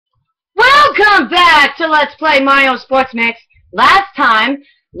Welcome back to Let's Play Mario Sports Mix. Last time,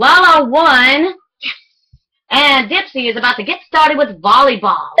 Lala won, and Dipsy is about to get started with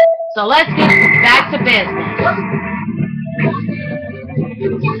volleyball. So let's get back to business.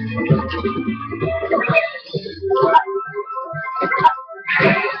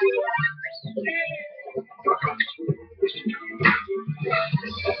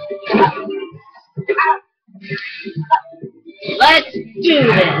 Let's do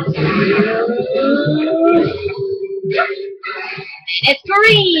this. It's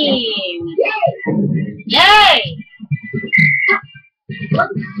green. Yay!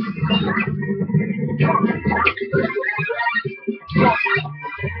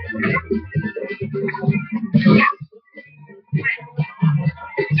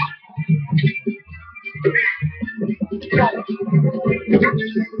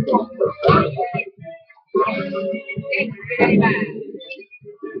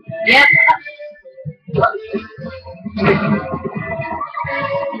 Yep.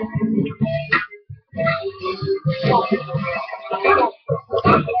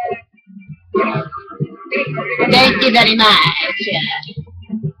 Thank you very much.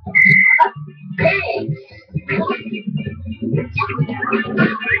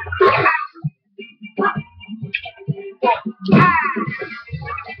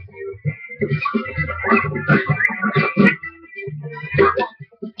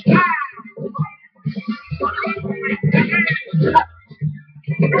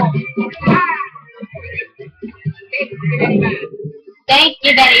 Thank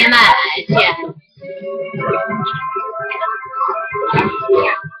you very much.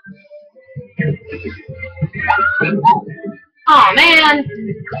 Oh man!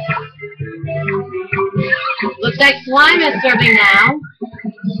 Looks like Slime is serving now.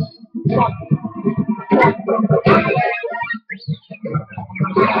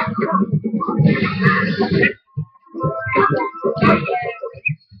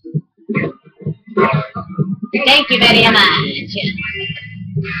 Thank you very much.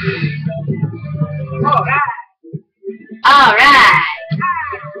 All right.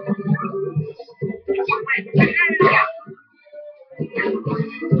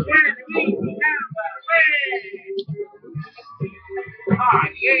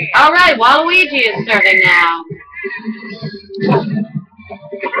 All right, Waluigi is serving now.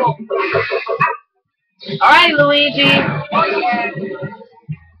 All right, Luigi.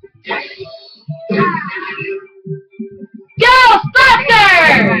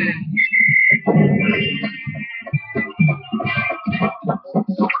 Ghostbusters!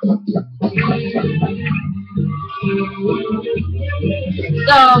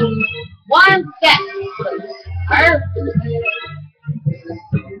 So, 1 set.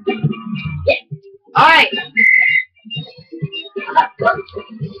 Alright.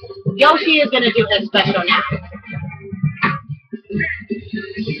 Yoshi is going to do his special now.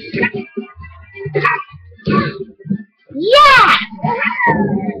 Yeah!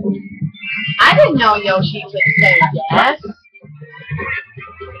 I didn't know Yoshi would say yes.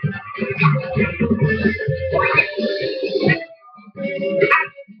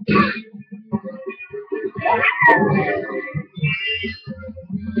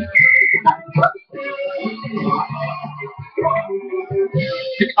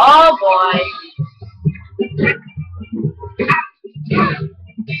 Oh boy.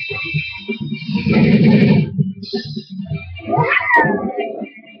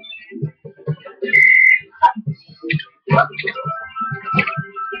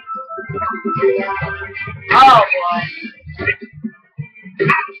 Oh boy.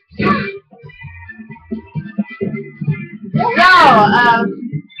 So,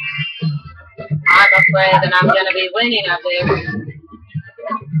 I'm afraid that I'm going to be winning of this.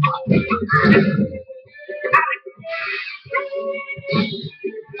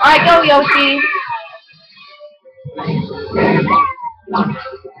 Alright, go Yoshi.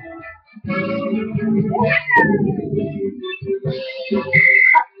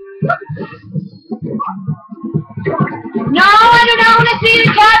 No, I do not want to see the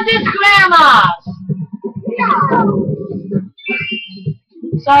Cactus Grandmas. No.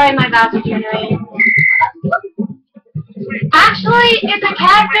 Sorry, my Bowser Jr. Actually, it's a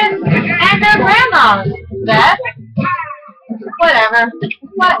cactus and their grandmas. Beth? Whatever.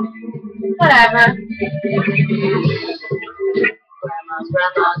 Whatever.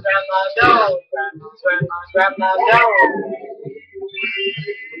 Grandmas, go. Grandmas, go.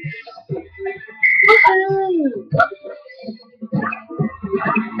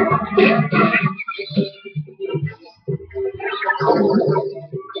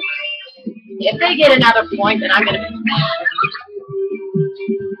 If they get another point, then I'm going to be mad.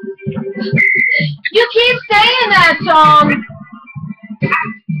 keep saying that, Tom.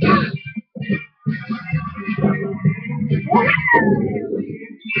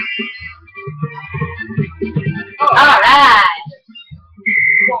 Alright.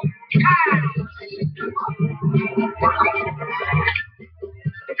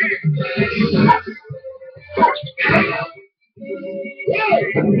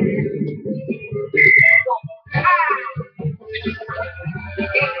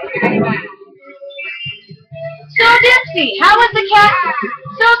 So Dipsy, how was the cat?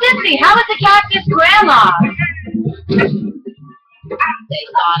 So Dipsy, how was the cactus grandma? They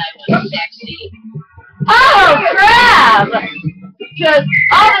thought I was sexy. Oh crap! Because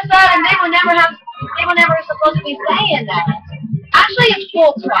all of a sudden they were never supposed to be saying that. Actually, it's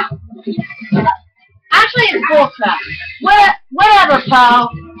full crap. Actually, it's full crap. Whatever, Poe.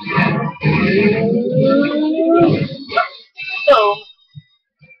 So.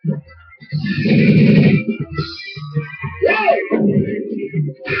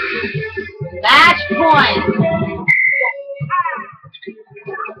 Match point.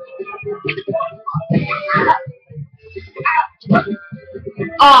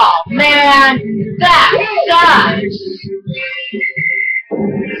 Oh man, that sucks.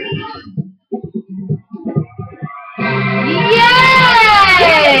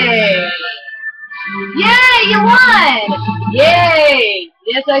 Yay! Yay, you won! Yay!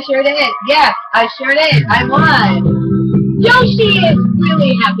 Yes, I sure did. Yes, I sure did. I won. Yoshi is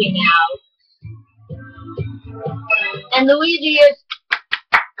really happy now. And Luigi is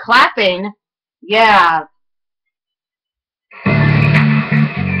clapping. Yeah.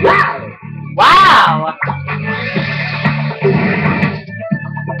 Wow!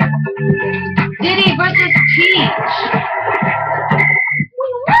 Diddy versus Peach.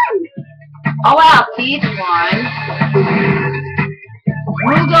 Oh wow, Peach won.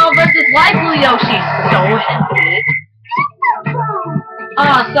 Mugo versus Likely Yoshi. So happy.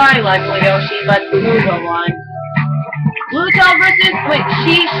 Oh, sorry, Likely Yoshi, but Mugo won. Bluto versus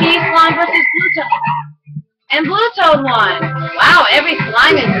She Slime versus Bluto. And Bluto won. Wow, every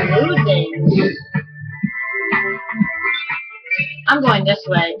slime is losing. I'm going this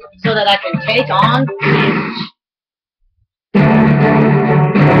way so that I can take on Peach.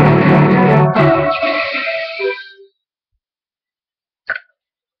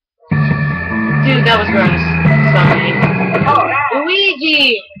 Dude, that was gross. Sorry.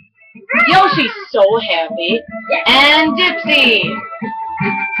 Luigi! Yoshi's so happy. And Dipsy!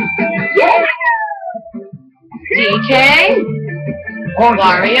 DK,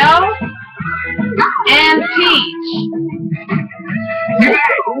 Wario, and Peach.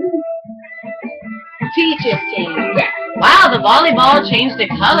 Peach's team. Wow, the volleyball changed the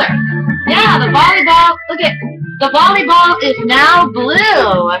color. Yeah, the volleyball, look at, the volleyball is now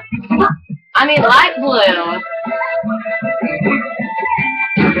blue. I mean, light blue.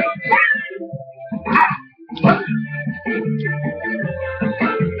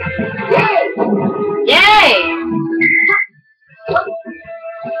 Yay!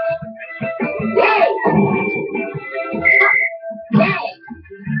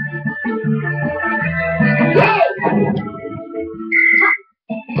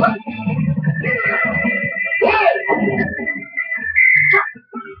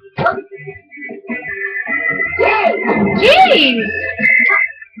 Jeez!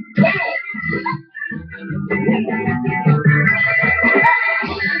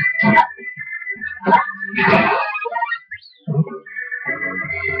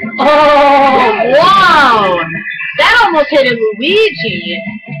 Oh, wow! That almost hit a Luigi.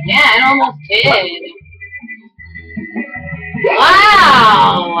 Yeah, it almost did.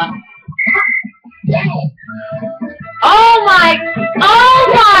 Wow! Oh my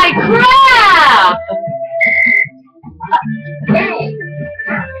crap!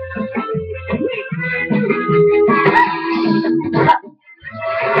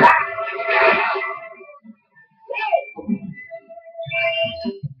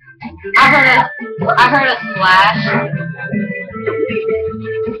 I heard a splash.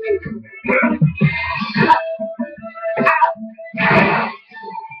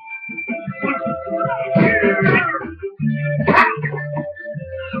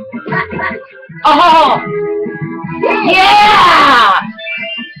 Oh! Yeah!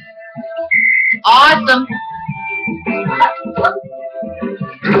 Awesome.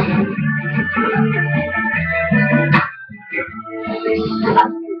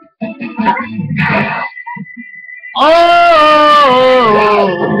 Oh!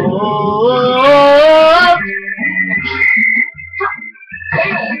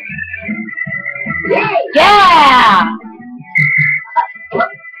 Yeah!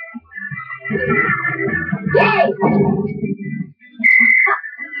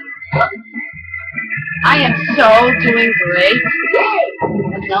 I am so doing great.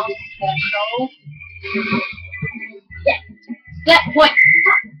 No special. Set point.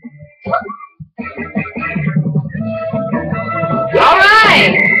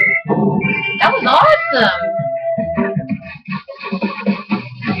 Alright! That was awesome!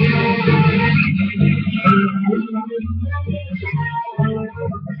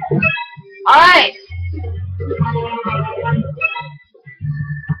 Alright!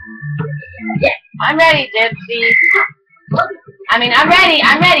 I'm ready, Dipsy. I'm ready.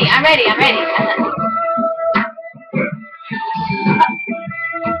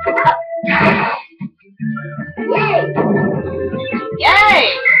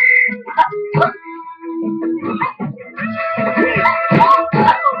 Yay!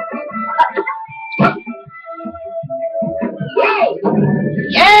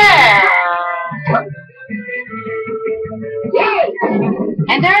 Yeah!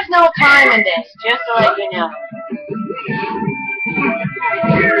 And there's no time in this, just to let you know.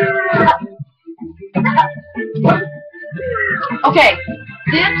 Okay,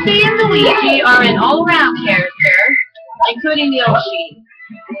 Dipsy and Luigi are an all-around character, including Yoshi.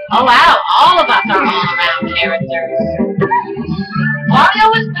 Oh wow, all of us are all-around characters.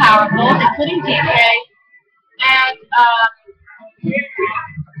 Mario is powerful, including DJ, and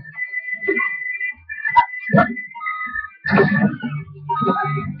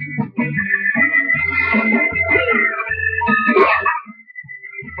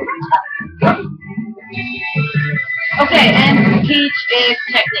okay, and Peach is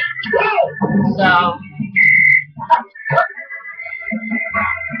technique. So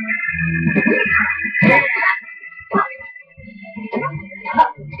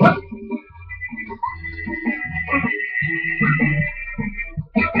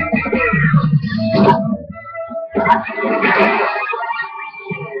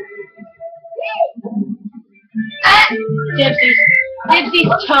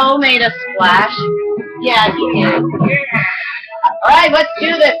Dipsy's toe made a splash. Yeah, he did. Alright, let's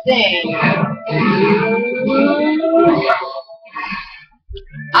do this thing.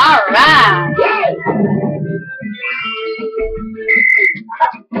 Alright.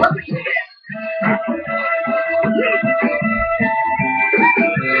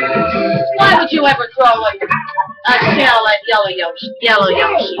 Why would you ever throw a shell at Yellow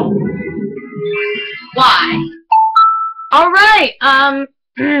Yoshi? Why? Alright,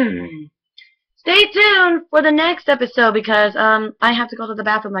 stay tuned for the next episode because, I have to go to the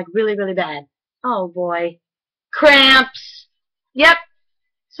bathroom like really, really bad. Oh boy. Cramps. Yep.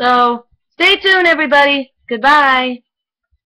 So, stay tuned everybody. Goodbye.